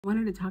I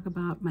wanted to talk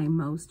about my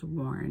most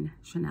worn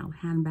Chanel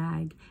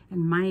handbag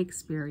and my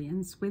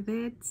experience with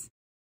it.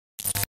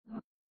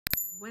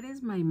 What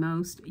is my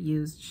most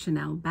used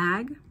Chanel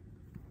bag?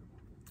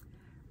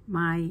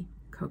 My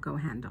COCO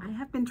handle. I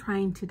have been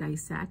trying to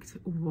dissect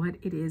what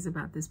it is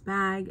about this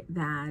bag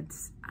that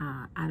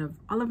out of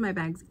all of my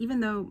bags, even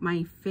though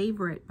my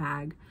favorite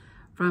bag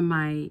from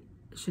my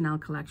Chanel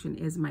collection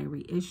is my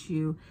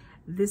reissue,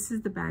 this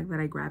is the bag that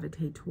I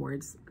gravitate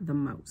towards the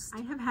most. I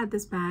have had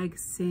this bag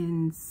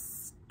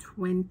since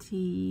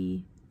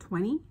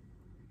 2020,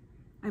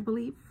 I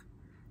believe.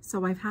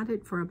 So I've had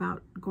it for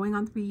about going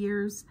on 3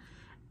 years.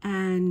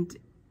 And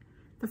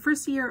the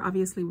first year,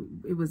 obviously,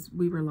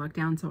 we were locked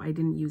down, so I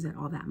didn't use it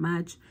all that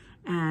much.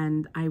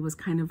 And I was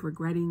kind of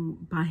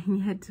regretting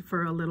buying it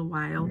for a little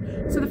while.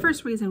 So the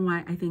first reason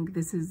why I think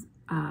this is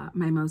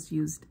my most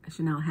used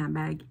Chanel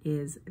handbag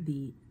is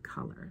the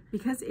color.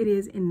 Because it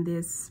is in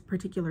this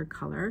particular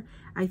color,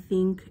 I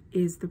think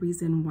is the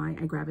reason why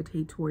I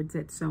gravitate towards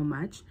it so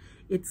much.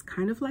 It's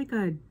kind of like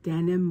a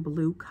denim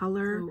blue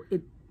color. So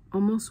it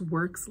almost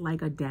works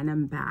like a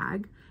denim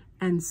bag.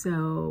 And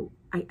so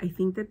I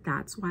think that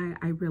that's why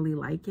I really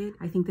like it.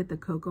 I think that the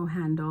COCO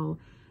handle,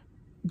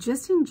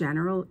 just in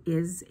general,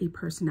 is a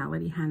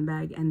personality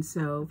handbag. And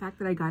so the fact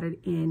that I got it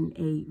in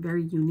a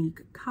very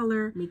unique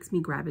color makes me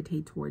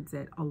gravitate towards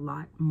it a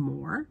lot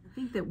more. I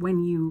think that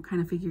when you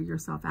kind of figure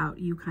yourself out,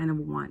 you kind of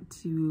want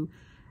to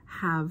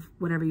have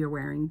whatever you're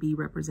wearing be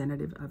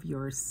representative of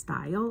your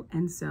style.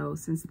 And so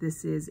since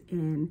this is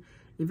in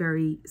a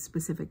very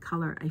specific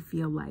color, I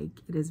feel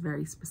like it is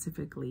very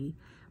specifically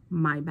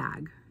my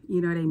bag. You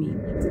know what I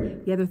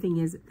mean? The other thing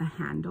is the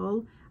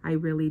handle. I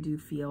really do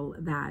feel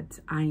that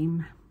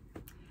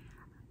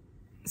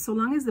so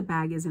long as the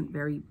bag isn't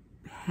very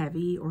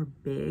heavy or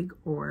big,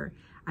 or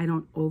I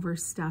don't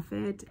overstuff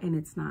it and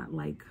it's not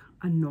like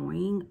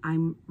annoying,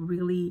 I'm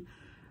really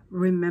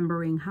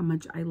remembering how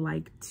much I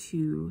like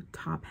to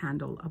top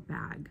handle a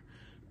bag.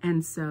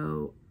 And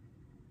so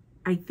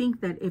I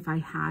think that if I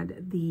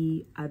had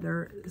the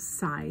other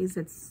size,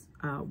 that's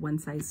one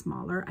size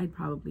smaller, I'd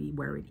probably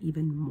wear it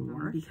even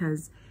more,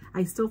 because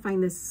I still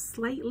find this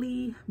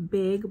slightly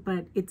big,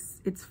 but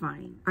it's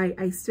fine.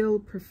 I still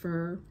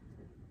prefer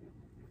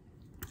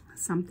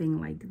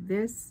something like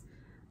this,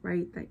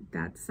 right?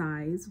 That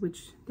size,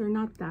 which they're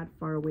not that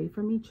far away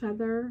from each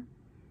other,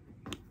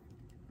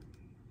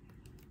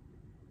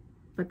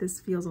 but this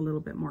feels a little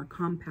bit more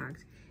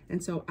compact.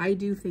 And so I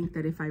do think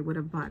that if I would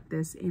have bought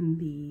this in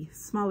the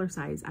smaller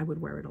size, I would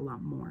wear it a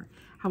lot more.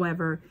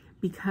 However,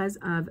 because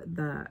of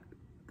the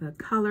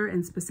color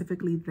and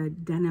specifically the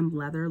denim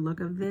leather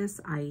look of this,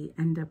 I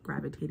end up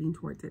gravitating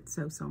towards it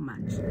so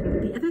much.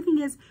 The other thing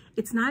is,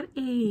 it's not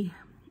a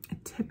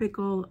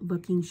typical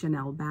looking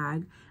Chanel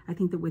bag. I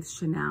think that with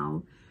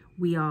Chanel,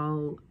 we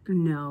all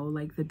know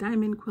like the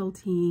diamond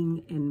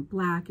quilting in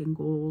black and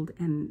gold,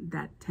 and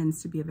that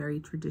tends to be a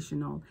very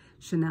traditional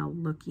Chanel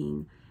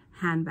looking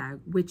handbag,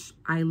 which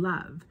I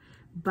love.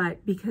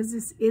 But because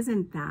this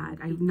isn't that,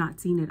 I've not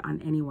seen it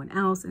on anyone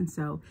else. And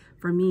so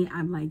for me,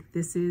 I'm like,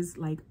 this is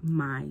like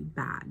my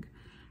bag.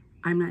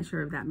 I'm not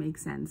sure if that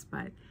makes sense,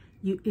 but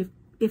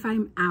if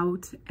I'm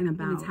out and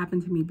about, and it's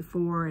happened to me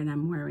before, and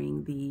I'm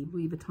wearing the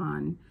Louis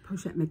Vuitton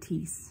Pochette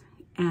Métis,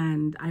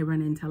 and I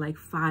run into like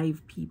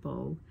 5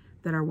 people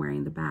that are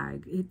wearing the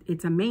bag,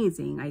 it's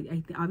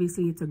amazing.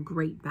 Obviously it's a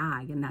great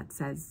bag, and that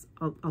says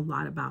a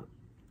lot about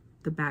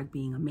the bag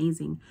being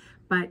amazing,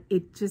 but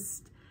it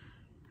just,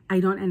 I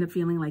don't end up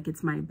feeling like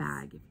it's my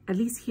bag. At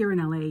least here in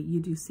LA, you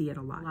do see it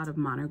a lot of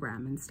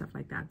monogram and stuff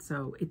like that.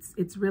 So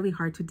it's really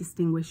hard to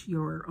distinguish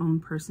your own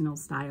personal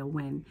style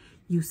when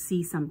you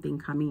see something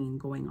coming and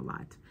going a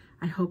lot.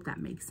 I hope that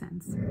makes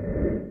sense.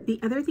 The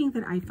other thing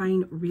that I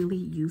find really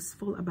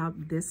useful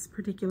about this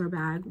particular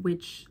bag,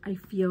 which I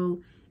feel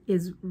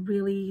is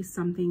really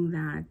something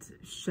that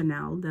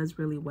Chanel does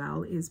really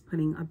well, is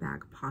putting a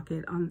back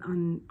pocket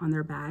on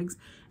their bags.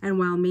 And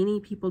while many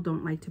people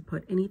don't like to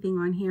put anything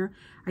on here,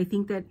 I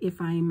think that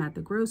if I'm at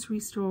the grocery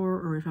store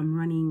or if I'm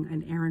running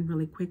an errand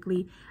really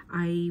quickly,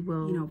 I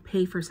will, you know,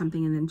 pay for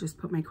something and then just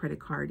put my credit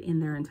card in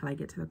there until I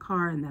get to the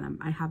car, and then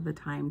I have the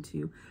time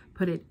to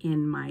put it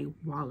in my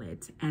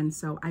wallet. And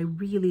so I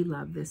really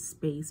love this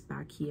space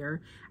back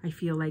here. I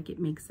feel like it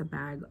makes the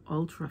bag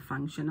ultra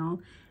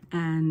functional,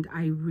 and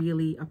I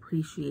really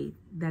appreciate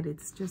that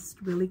it's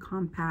just really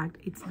compact.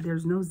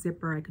 There's no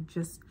zipper. I could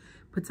just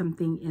put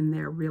something in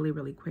there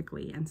really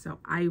quickly. And so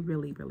I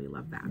really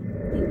love that.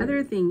 The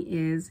other thing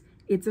is,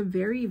 it's a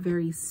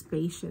very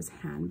spacious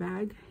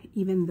handbag,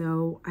 even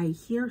though I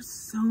hear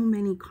so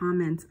many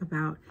comments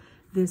about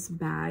this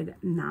bag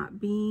not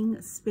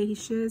being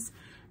spacious.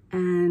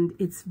 And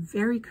it's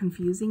very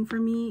confusing for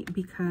me,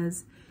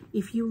 because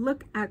if you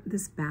look at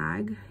this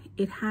bag,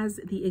 it has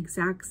the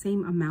exact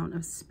same amount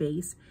of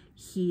space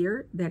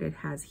here that it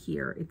has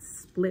here. It's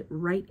split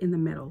right in the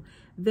middle.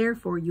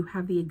 Therefore, you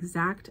have the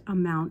exact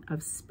amount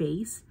of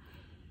space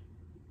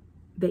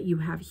that you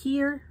have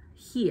here.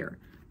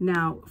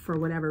 Now, for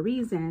whatever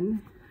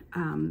reason,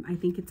 I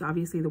think it's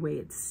obviously the way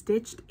it's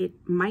stitched, it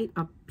might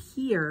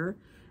appear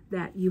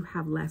that you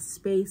have less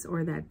space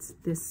or that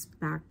this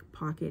back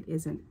pocket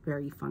isn't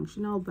very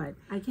functional, but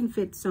I can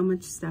fit so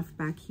much stuff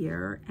back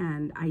here,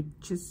 and I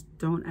just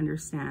don't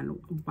understand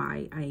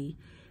why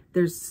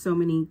there's so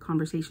many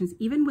conversations.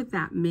 Even with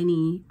that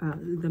mini,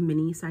 the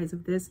mini size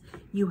of this,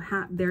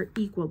 they're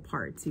equal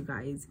parts, you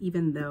guys,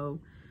 even though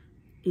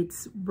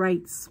it's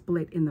right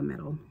split in the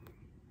middle.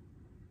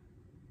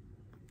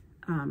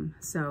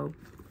 So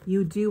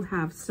you do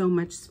have so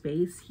much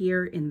space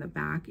here in the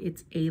back.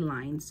 It's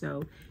A-line,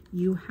 so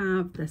you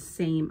have the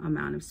same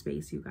amount of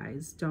space, you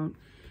guys.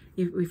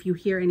 If you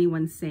hear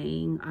anyone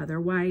saying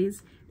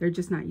otherwise, they're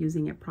just not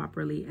using it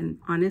properly. And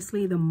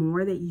honestly, the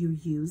more that you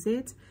use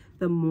it,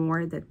 the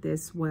more that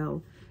this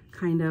will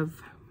kind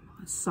of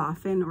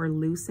soften or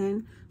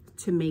loosen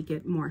to make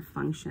it more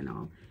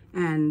functional.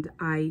 And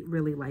I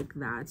really like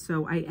that.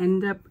 So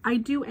I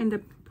do end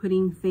up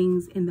putting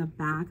things in the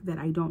back that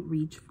I don't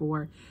reach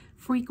for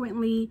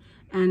frequently,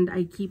 and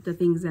I keep the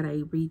things that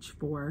I reach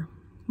for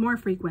more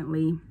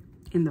frequently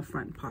in the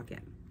front pocket.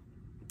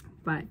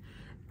 But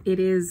it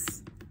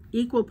is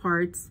equal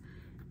parts,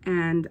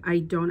 and I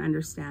don't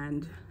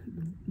understand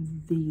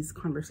these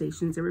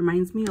conversations. It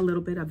reminds me a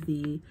little bit of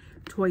the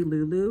Toy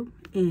Lulu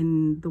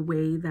in the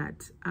way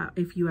that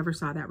if you ever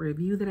saw that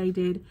review that I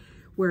did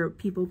where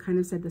people kind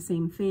of said the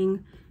same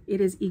thing.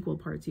 It is equal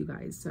parts, you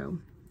guys, so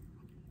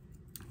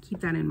keep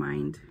that in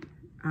mind.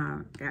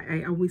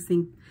 I always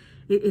think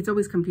it's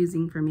always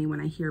confusing for me when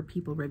I hear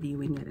people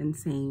reviewing it and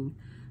saying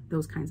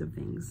those kinds of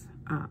things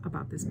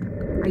about this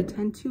bag. I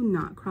tend to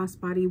not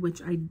crossbody,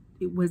 which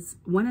it was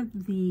one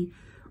of the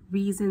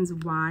reasons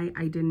why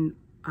I didn't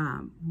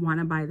want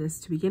to buy this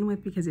to begin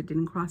with, because it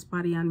didn't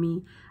crossbody on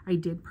me. I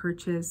did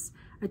purchase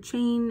a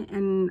chain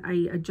and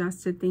I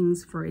adjusted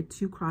things for it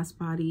to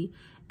crossbody,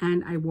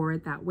 and I wore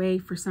it that way.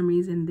 For some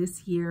reason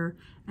this year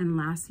and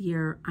last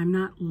year, I'm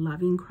not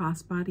loving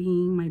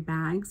crossbodying my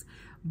bags,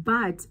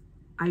 but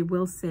I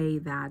will say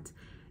that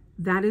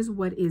that is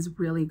what is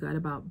really good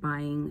about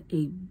buying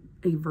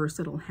a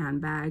versatile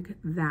handbag,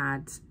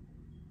 that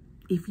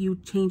if you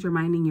change your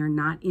mind and you're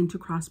not into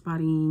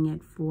crossbodying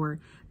it for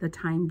the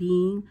time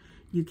being,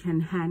 you can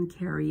hand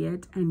carry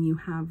it and you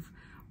have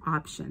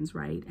options,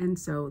 right? And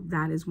so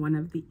that is one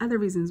of the other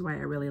reasons why I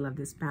really love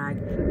this bag.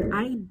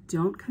 I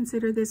don't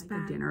consider this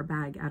bag a dinner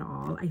bag at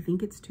all. I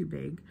think it's too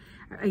big.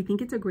 I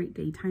think it's a great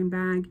daytime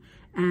bag,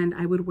 and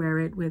I would wear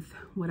it with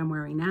what I'm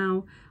wearing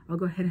now. I'll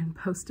go ahead and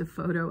post a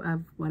photo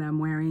of what I'm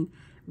wearing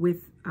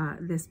with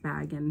this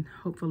bag, and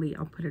hopefully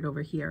I'll put it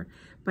over here.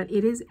 But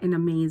it is an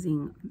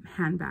amazing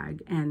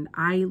handbag, and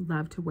I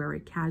love to wear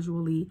it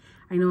casually.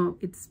 I know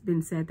it's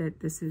been said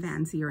that this is a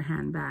fancier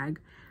handbag.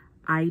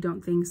 I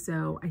don't think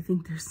so. I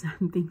think there's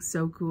something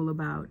so cool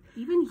about,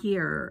 even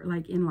here,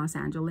 like in Los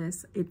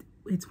Angeles,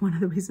 it's one of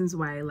the reasons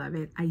why I love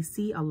it. I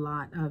see a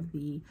lot of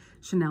the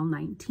Chanel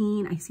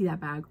 19. I see that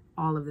bag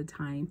all of the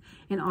time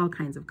in all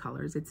kinds of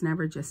colors. It's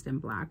never just in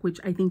black, which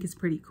I think is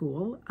pretty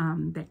cool.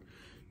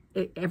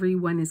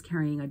 Everyone is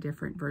carrying a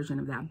different version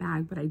of that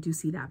bag, but I do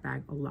see that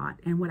bag a lot.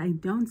 And what I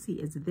don't see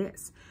is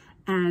this.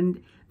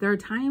 And there are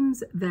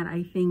times that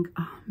I think,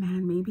 oh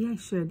man, maybe I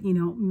should, you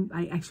know,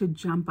 I should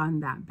jump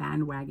on that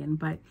bandwagon,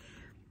 but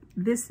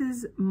this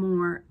is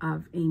more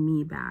of a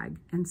me bag.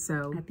 And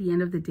so at the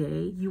end of the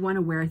day, you want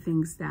to wear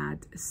things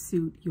that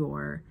suit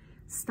your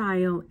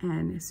style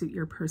and suit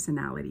your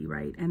personality,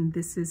 right? And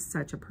this is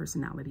such a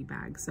personality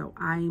bag. So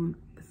I'm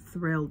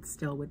thrilled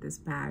still with this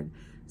bag.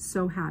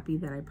 So happy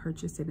that I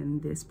purchased it in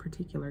this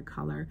particular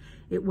color.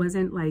 It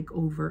wasn't like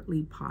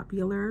overtly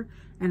popular,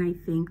 and I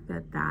think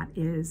that that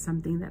is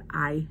something that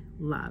I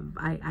love.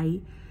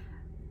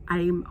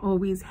 I'm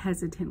always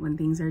hesitant when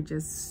things are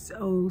just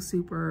so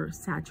super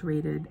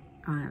saturated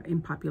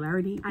in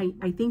popularity.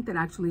 I think that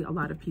actually a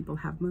lot of people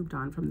have moved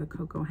on from the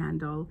COCO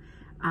handle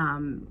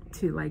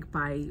to like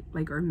buy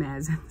like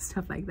Hermes and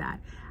stuff like that.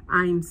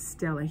 I'm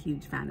still a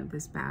huge fan of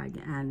this bag,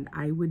 and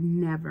I would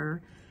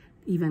never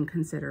even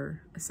consider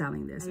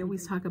selling this. I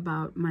always talk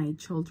about my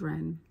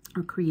children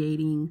are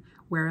creating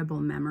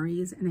wearable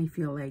memories, and I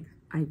feel like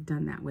I've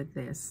done that with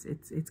this.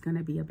 It's going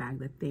to be a bag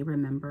that they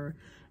remember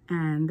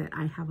and that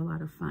I have a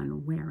lot of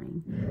fun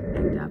wearing.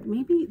 And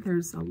maybe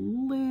there's a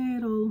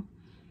little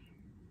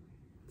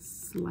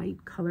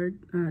slight colored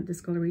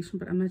discoloration,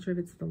 but I'm not sure if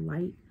it's the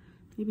light.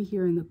 Maybe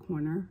here in the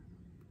corner,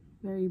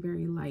 very,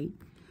 very light.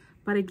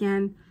 But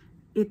again,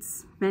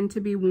 it's meant to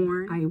be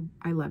worn.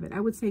 I love it. I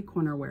would say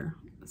corner wear.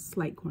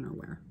 Slight corner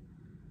wear,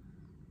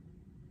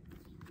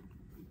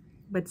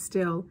 but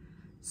still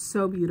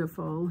so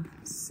beautiful.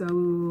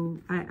 So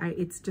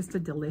it's just a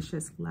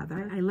delicious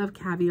leather. I love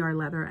caviar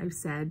leather, I've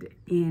said,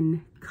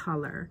 in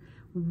color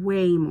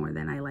way more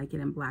than I like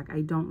it in black.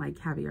 I don't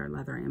like caviar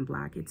leather in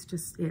black. It's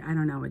just, I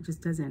don't know, it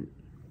just doesn't,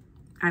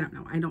 I don't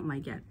know, I don't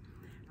like it.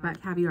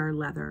 But caviar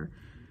leather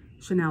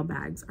Chanel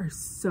bags are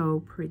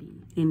so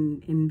pretty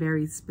in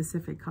very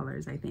specific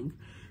colors, I think.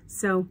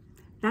 So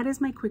that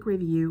is my quick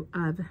review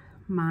of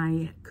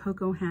my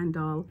COCO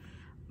handle,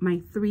 my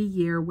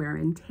 3-year wear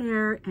and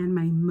tear, and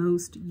my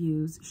most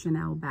used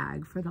Chanel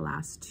bag for the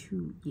last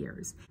 2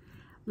 years.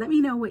 Let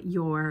me know what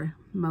your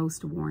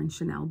most worn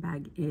Chanel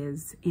bag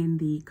is in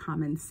the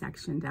comments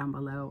section down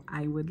below.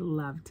 I would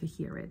love to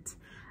hear it.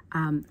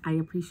 I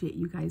appreciate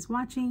you guys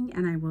watching,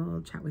 and I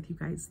will chat with you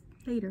guys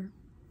later.